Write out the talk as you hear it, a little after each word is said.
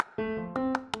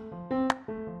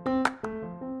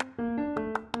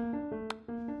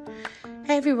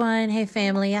Hey everyone, hey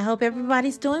family. I hope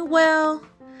everybody's doing well.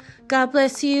 God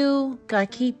bless you. God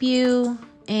keep you.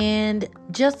 And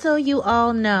just so you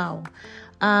all know,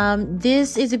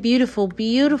 this is a beautiful,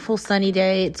 beautiful sunny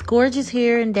day. It's gorgeous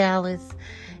here in Dallas.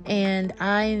 And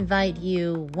I invite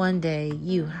you one day,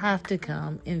 you have to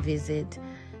come and visit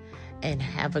and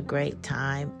have a great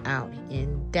time out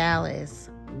in Dallas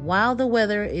while the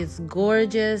weather is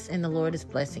gorgeous and the Lord is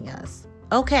blessing us.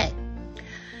 Okay.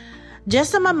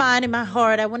 Just on my mind and my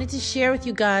heart, I wanted to share with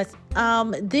you guys,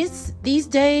 these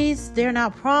days, they're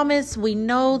not promised. We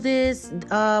know this.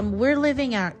 We're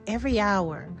living our every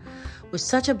hour with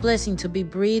such a blessing to be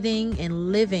breathing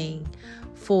and living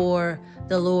for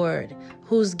the Lord,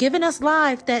 who's given us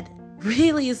life that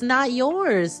really is not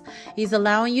yours. He's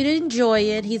allowing you to enjoy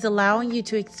it. He's allowing you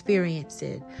to experience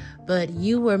it. But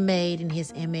you were made in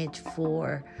His image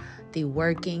for the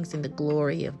workings and the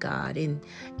glory of God,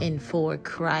 and for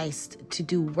Christ to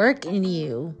do work in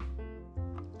you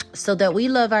so that we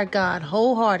love our God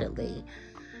wholeheartedly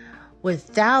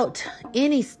without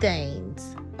any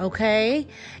stains. Okay?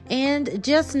 And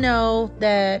just know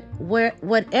that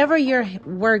whatever your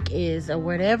work is or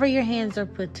whatever your hands are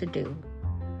put to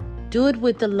do it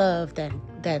with the love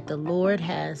that the Lord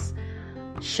has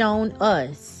shown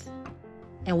us.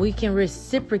 And we can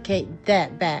reciprocate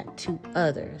that back to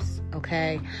others,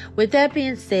 okay? With that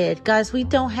being said, guys, we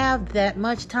don't have that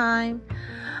much time.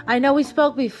 I know we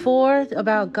spoke before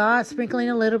about God sprinkling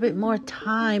a little bit more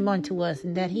time onto us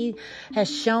and that He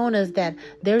has shown us that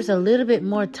there's a little bit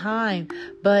more time.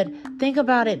 But think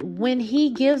about it. When He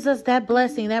gives us that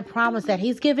blessing, that promise that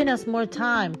He's giving us more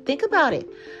time, think about it.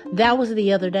 That was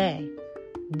the other day.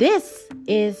 This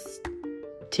is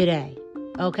today.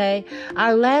 Okay,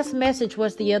 our last message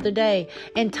was the other day,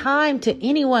 and time to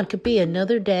anyone could be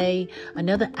another day,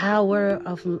 another hour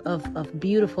of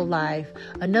beautiful life,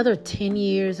 another 10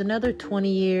 years, another 20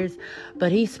 years,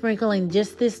 but He's sprinkling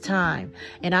just this time.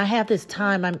 And I have this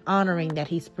time I'm honoring that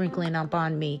He's sprinkling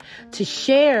upon me to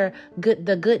share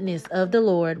the goodness of the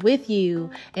Lord with you,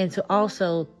 and to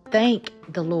also thank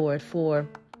the Lord for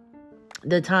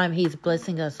the time He's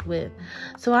blessing us with.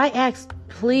 So I ask,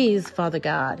 please, Father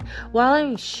God, while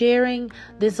I'm sharing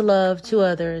this love to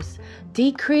others,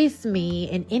 decrease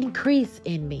me and increase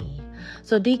in me.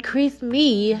 So decrease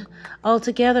me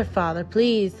altogether, Father.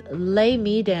 Please lay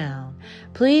me down.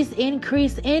 Please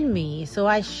increase in me so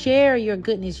I share your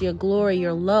goodness, your glory,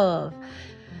 your love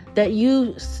that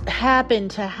you happen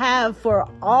to have for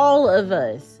all of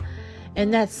us.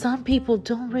 And that some people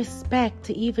don't respect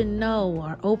to even know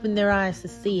or open their eyes to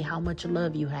see how much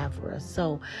love you have for us.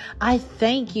 So I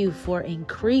thank you for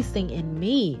increasing in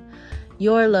me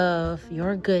your love,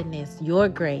 your goodness, your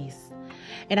grace.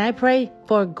 And I pray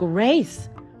for grace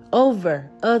over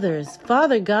others.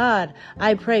 Father God,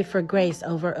 I pray for grace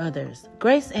over others.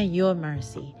 Grace and your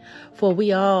mercy. For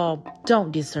we all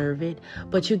don't deserve it,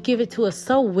 but you give it to us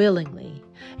so willingly.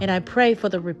 And I pray for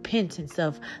the repentance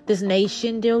of this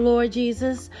nation, dear Lord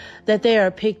Jesus, that they are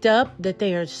picked up, that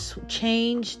they are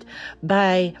changed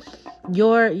by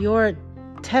your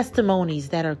testimonies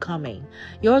that are coming,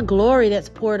 your glory that's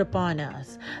poured upon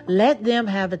us. Let them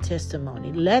have a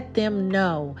testimony. Let them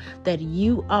know that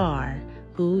you are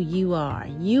who you are.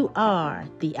 You are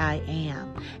the I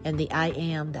am, and the I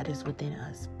am that is within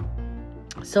us.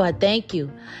 So I thank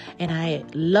you, and I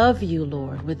love you,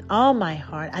 Lord, with all my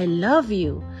heart. I love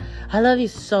you. I love you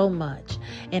so much.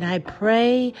 And I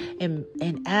pray and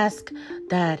ask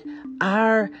that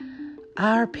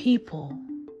our people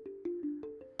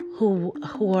who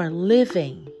are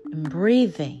living and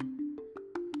breathing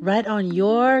right on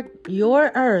your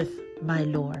earth, my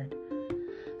Lord,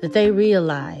 that they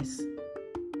realize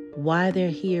why they're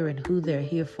here and who they're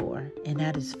here for. And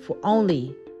that is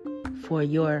only for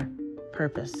your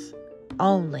purpose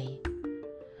only.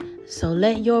 So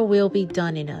let your will be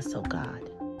done in us, oh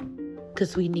God,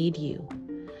 because we need you.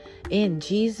 In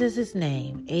Jesus'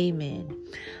 name, amen.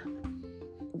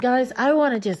 Guys, I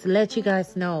want to just let you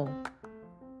guys know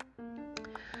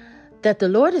that the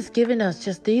Lord has given us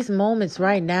just these moments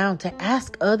right now to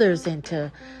ask others and to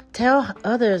tell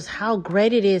others how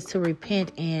great it is to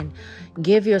repent and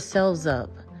give yourselves up.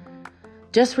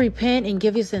 Just repent and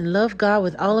give yourself and love God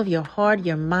with all of your heart,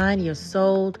 your mind, your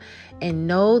soul, and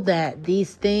know that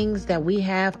these things that we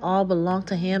have all belong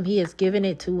to Him. He has given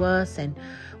it to us, and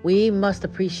we must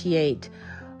appreciate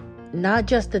not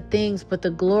just the things, but the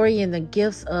glory and the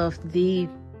gifts of the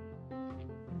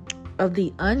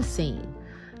unseen,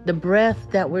 the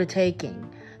breath that we're taking,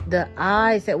 the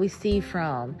eyes that we see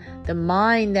from,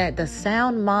 the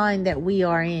sound mind that we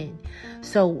are in.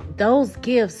 So those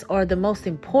gifts are the most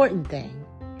important thing.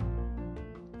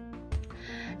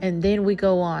 And then we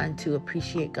go on to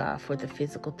appreciate God for the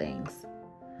physical things.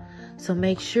 So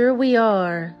make sure we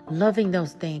are loving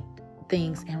those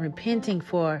things and repenting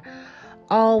for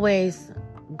always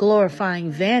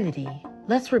glorifying vanity.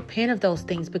 Let's repent of those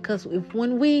things, because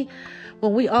when we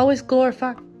always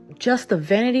glorify just the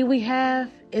vanity we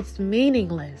have, it's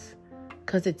meaningless,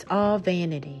 because it's all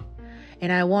vanity.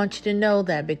 And I want you to know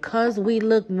that because we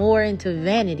look more into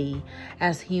vanity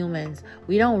as humans,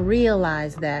 we don't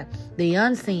realize that the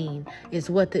unseen is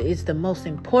is the most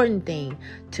important thing,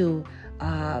 to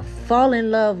fall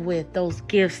in love with those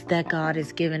gifts that God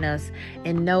has given us,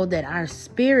 and know that our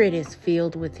spirit is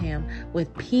filled with Him,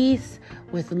 with peace,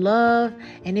 with love.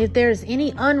 And if there's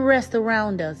any unrest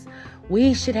around us,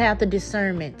 we should have the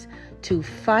discernment to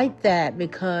fight that,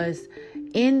 because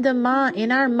in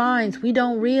our minds, we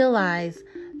don't realize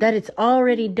that it's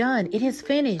already done. It is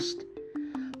finished.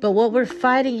 But what we're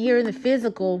fighting here in the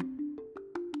physical,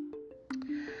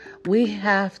 we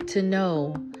have to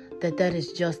know that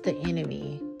is just the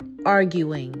enemy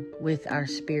arguing with our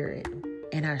spirit.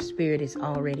 And our spirit is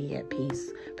already at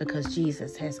peace, because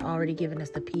Jesus has already given us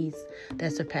the peace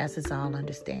that surpasses all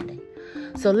understanding.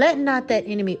 So let not that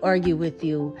enemy argue with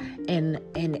you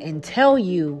and tell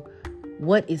you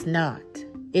what is not.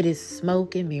 It is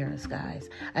smoke and mirrors, guys.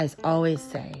 I always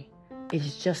say, it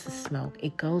is just the smoke.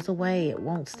 It goes away. It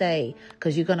won't stay,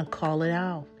 because you're going to call it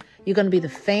out. You're going to be the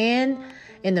fan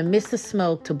in the midst of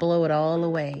smoke to blow it all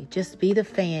away. Just be the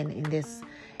fan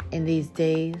in these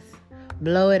days.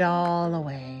 Blow it all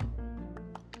away.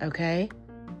 Okay?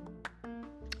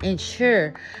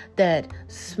 Ensure that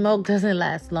smoke doesn't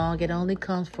last long. It only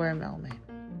comes for a moment.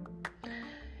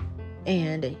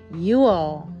 And you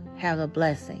all have a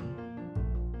blessing.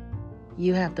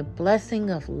 You have the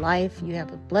blessing of life. You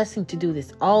have a blessing to do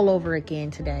this all over again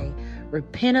today.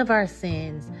 Repent of our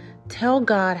sins. Tell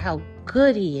God how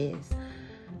good He is.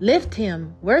 Lift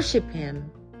Him. Worship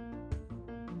Him.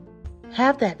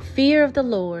 Have that fear of the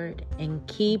Lord and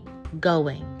keep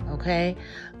going. Okay?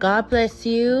 God bless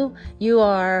you. You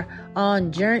are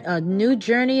on a new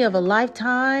journey of a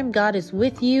lifetime. God is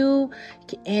with you.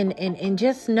 And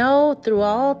just know, through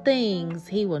all things,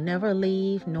 He will never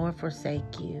leave nor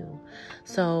forsake you.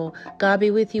 So God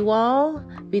be with you all.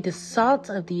 Be the salt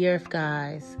of the earth,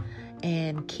 guys.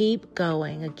 And keep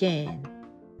going again.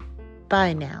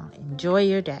 Bye now. Enjoy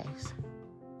your days.